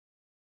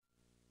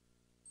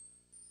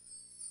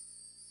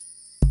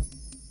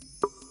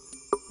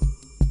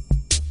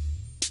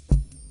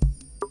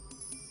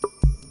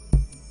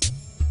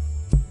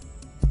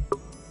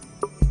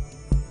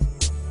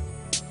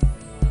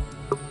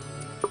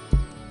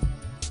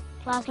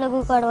క్లాస్లో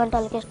కూకోవడం అంటే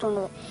వాళ్ళకి ఇష్టం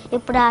ఉండదు.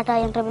 ఇప్పుడు ఆట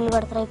ఇంటర్వ్యూలు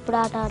పెడతారు, ఇప్పుడు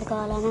ఆట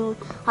ఆడుకోవాలని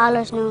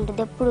ఆలోచన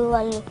ఉంటుంది. ఎప్పుడు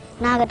వాళ్ళు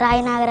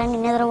నాగరాన్ని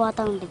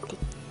నిద్రపోతూ ఉంటుంది.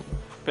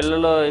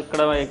 పిల్లలు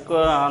ఇక్కడ ఎక్కువ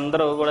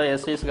అందరూ కూడా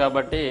ఎస్సీస్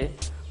కాబట్టి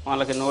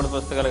వాళ్ళకి నోటు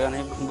పుస్తకాలు కానీ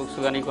బుక్స్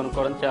కానీ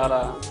కొనుక్కోవడం చాలా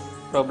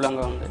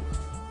ప్రాబ్లంగా ఉంది.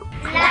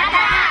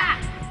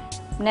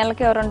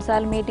 నెలకి 2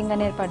 సార్లు మీటింగ్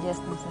అని ఏర్పాటు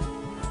చేస్తాం సార్.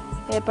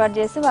 ఏర్పాటు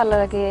చేసి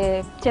వాళ్ళకి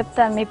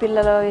చెప్తాను, మీ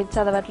పిల్లలు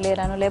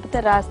చదవట్లేరను, లేకపోతే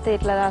రాస్తే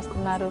ఇట్లా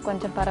రాస్తున్నారు,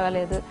 కొంచెం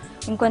పర్వాలేదు,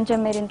 ఇంకొంచెం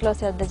మీరు ఇంట్లో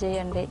శ్రద్ధ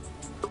చేయండి.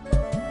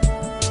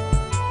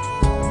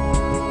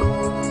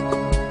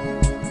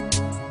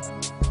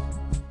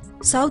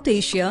 South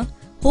Asia,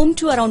 home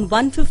to around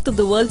 1/5 of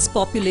the world's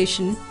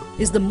population,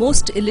 is the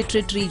most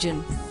illiterate region.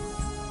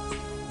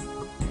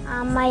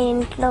 అమ్మాయి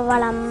ఇంట్లో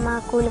వాళ్ళ అమ్మ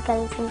కూలికి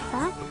వెళ్తుంది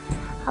సార్.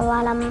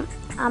 వాళ్ళ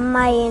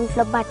అమ్మాయి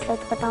ఇంట్లో బట్టలు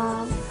ఉతకటం,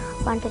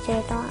 వంట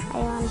చేయటం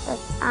అవంతా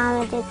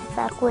ఆమె చేసి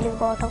సార్. కూలికి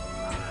పోవటం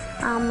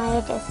ఆ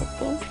అమ్మాయే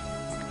చేసేది.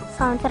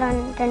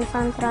 2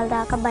 సంవత్సరాల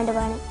దాకా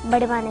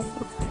బడి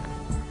మానేసింది సార్.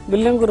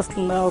 బిల్డింగ్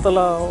కురుస్తుంది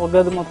అవతల ఒక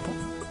గది మొత్తం,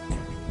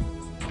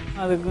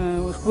 అది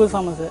స్కూల్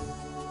సమస్య.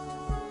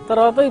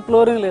 తర్వాత ఈ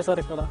ఫ్లోరింగ్ లేదు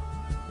సార్, ఇక్కడ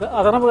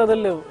అదనపు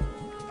గదులు లేవు.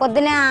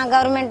 పొద్దున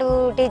గవర్నమెంట్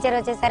టీచర్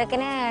వచ్చేసరికి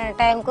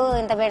టైంకు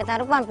ఇంత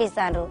పెడతారు,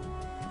 పంపిస్తారు.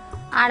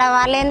 ఆడ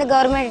వాళ్ళేంది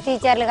గవర్నమెంట్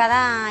టీచర్లు కదా,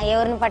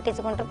 ఎవరిని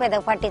పట్టించుకుంటారు,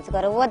 పెద్దగా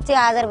పట్టించుకోరు. వచ్చి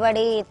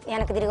హాజరుపడి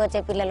వెనక్కి తిరిగి వచ్చే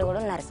పిల్లలు కూడా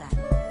ఉన్నారు sir.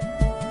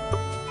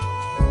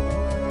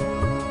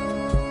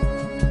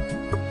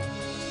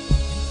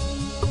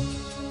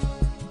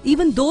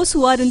 Even those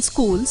who are in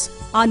schools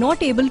are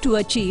not able to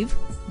achieve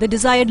the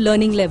desired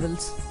learning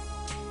levels.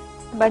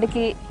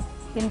 బడికి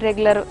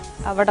ఇన్రెగ్యులర్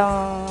అవ్వడం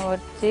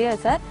వచ్చి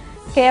సార్,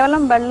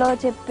 కేవలం బడిలో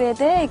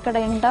చెప్పేదే ఇక్కడ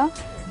వింటాం,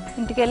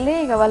 ఇంటికెళ్ళి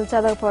ఇక వాళ్ళు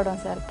చదవకపోవడం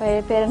సార్.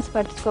 పేరెంట్స్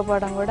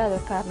పట్టించుకోకపోవడం కూడా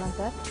అదొక కారణం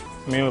సార్.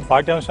 మేము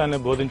పాఠ్యాంశాన్ని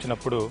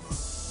బోధించినప్పుడు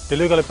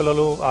తెలియగల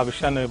పిల్లలు ఆ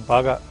విషయాన్ని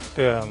బాగా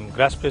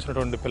గ్రాస్ప్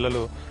చేసినటువంటి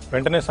పిల్లలు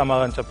వెంటనే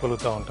సమాధానం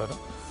చెప్పగలుగుతూ ఉంటారు.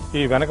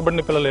 ఈ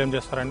వెనకబడిన పిల్లలు ఏం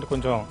చేస్తారంటే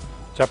కొంచెం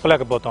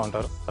చెప్పలేకపోతూ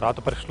ఉంటారు. రాత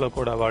పరీక్షలో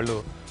కూడా వాళ్ళు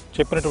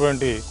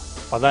చెప్పినటువంటి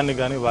పదాన్ని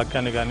కానీ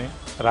వాక్యాన్ని కానీ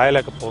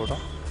రాయలేకపోవడం,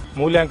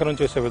 మూల్యాంకనం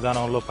చేసే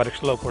విధానంలో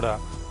పరీక్షలో కూడా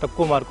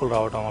తక్కువ మార్కులు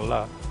రావడం వల్ల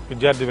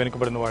విద్యార్థి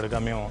వెనుకబడిన వాడిగా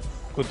మేము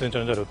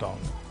గుర్తించడం జరుగుతూ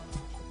ఉంది.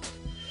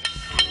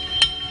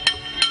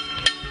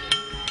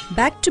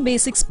 Back to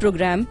Basics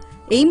program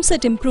aims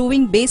at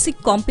improving basic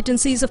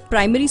competencies of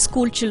primary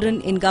school children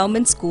in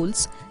government schools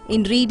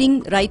in reading,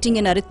 writing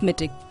and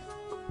arithmetic.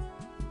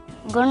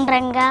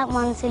 గుండ్రంగా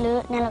మనుషులు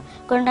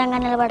గుండ్రంగా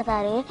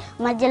నిలబడతారు,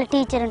 మధ్యలో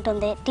టీచర్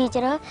ఉంటుంది.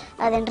 టీచరు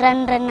అదే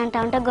రన్ అంటా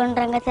ఉంటే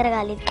గుండ్రంగా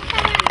తిరగాలి.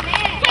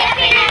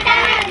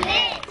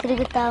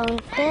 తిరుగుతూ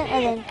ఉంటే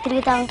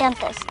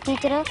అంత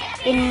టీచరు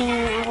ఎన్ని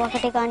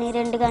 1 కానీ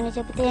 2 కానీ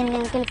చెప్తే ఎన్ని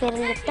అంకెల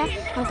పేర్లు చెప్తే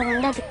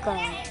అంతమంది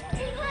అతుక్కోవాలి.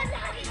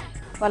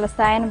 వాళ్ళ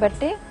స్థాయిని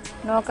బట్టి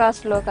నో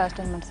కాస్ట్ లో కాస్ట్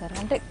అనమాట సార్.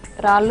 అంటే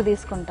రాళ్ళు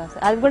తీసుకుంటాం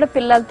సార్, అది కూడా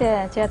పిల్లలు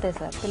చేతే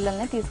సార్.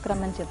 పిల్లల్ని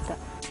తీసుకురమ్మని చెప్తా.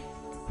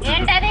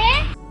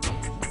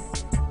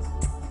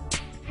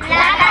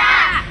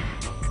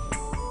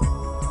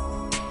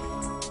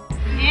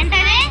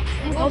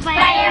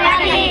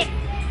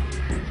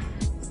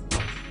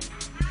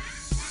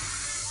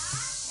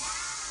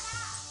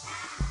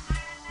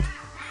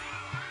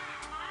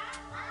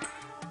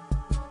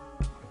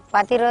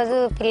 ప్రతిరోజు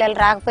పిల్లలు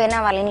రాకపోయినా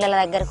వాళ్ళ ఇళ్ళ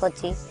దగ్గరకు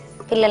వచ్చి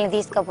పిల్లల్ని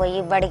తీసుకుపోయి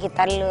బడికి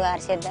తల్లు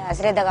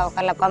అశ్రద్ధగా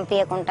ఒకళ్ళ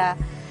పంపించకుండా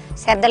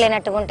శ్రద్ధ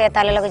లేనట్టుకుంటే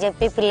తల్లులకు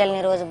చెప్పి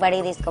పిల్లల్ని రోజు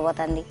బడికి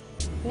తీసుకుపోతుంది.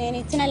 నేను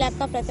ఇచ్చిన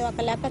లెక్క ప్రతి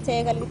ఒక్క లెక్క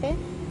చేయగలిగితే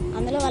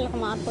అందులో వాళ్ళకి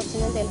మార్పు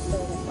వచ్చిందని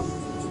తెలుస్తుంది.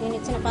 నేను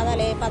ఇచ్చిన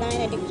పదాలు ఏ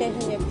పదమైన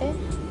డిక్టేషన్ చెప్తే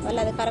వాళ్ళు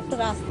అది కరెక్ట్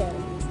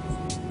రాస్తారు.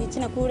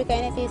 ఇచ్చిన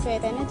కూడికైనా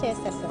తీసివేతైనా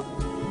చేస్తారు sir.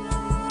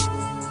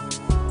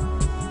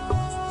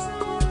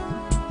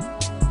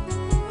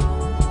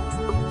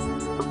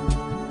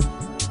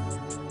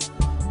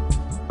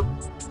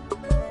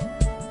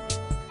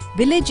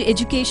 Village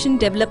education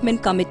development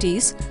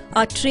committees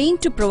are trained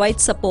to provide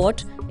support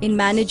in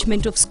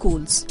management of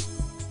schools.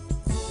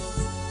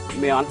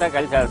 మేమంతా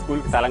కలిసి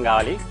స్కూల్కి స్థలం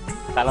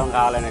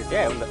కావాలని అంటే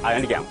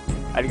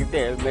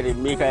అడిగితే మరి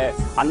మీకు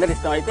అందరి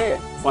ఇష్టం అయితే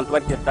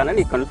కొంతవరకు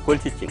ఇస్తానని ఇక్కడ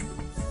కొలిసి ఇచ్చింది.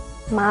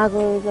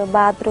 మాకు ఇక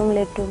బాత్రూమ్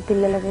లెట్టు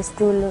పిల్లలకి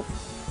స్కూల్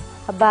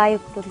బాగా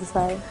ఉంటుంది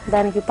సార్,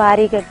 దానికి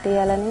పారీ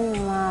కట్టేయాలని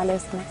మేము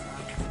ఆలోచన.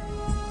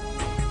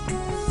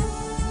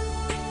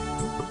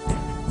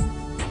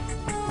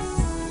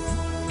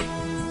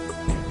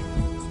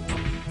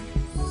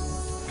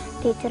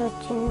 టీచర్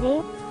వచ్చింది,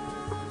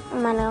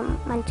 మనం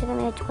మంచిగా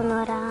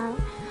నేర్చుకున్నారా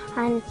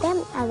అంటే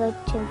అది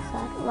వచ్చింది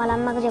సార్. వాళ్ళ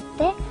అమ్మకి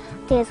చెప్తే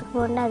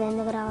తీసుకుపోండి, అది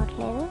ఎందుకు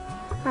రావట్లేదు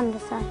అంది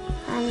సార్.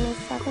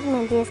 అనేసాక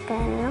మేము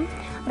తీసుకెళ్ళాం.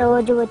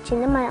 రోజు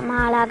వచ్చింది, మా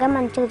అలాగా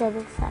మంచిగా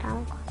చదువుతుంది సార్.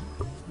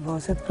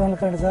 భవిష్యత్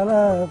ప్రణాళిక చాలా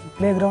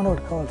ప్లే గ్రౌండ్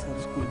ఒకటి కావాలి సార్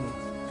స్కూల్కి.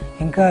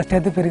 ఇంకా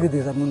స్ట్రెంత్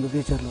పెరిగింది సార్ ముందు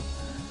టీచర్లు.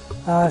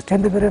 ఆ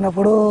స్ట్రెంత్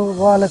పెరిగినప్పుడు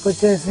వాళ్ళకి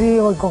వచ్చేసి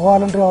ఒక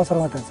వాలంటరీ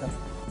అవసరం అవుతుంది sir.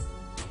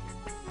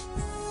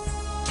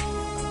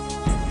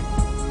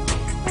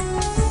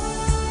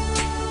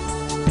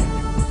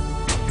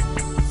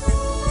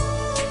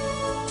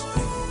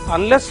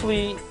 Unless we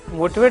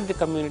motivate the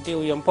community,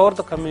 we empower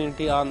the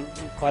community on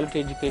quality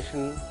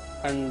education,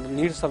 and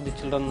needs of the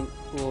children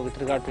with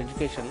regard to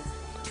education,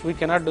 we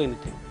cannot do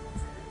anything.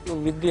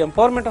 With the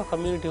empowerment of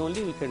community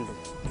only we can do.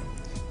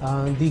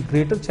 The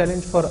greater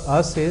challenge for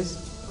us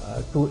is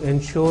to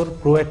ensure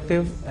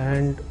proactive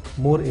and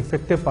more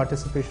effective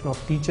participation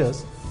of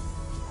teachers,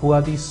 who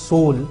are the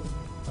soul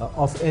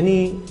of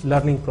any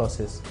learning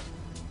process.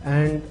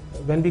 And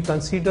when we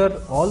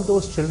consider all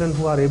those children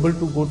who are able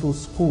to go to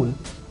school,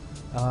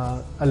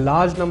 a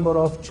large number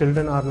of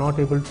children are not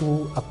able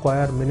to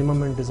acquire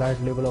minimum and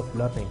desired level of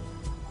learning,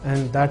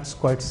 and that's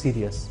quite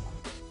serious.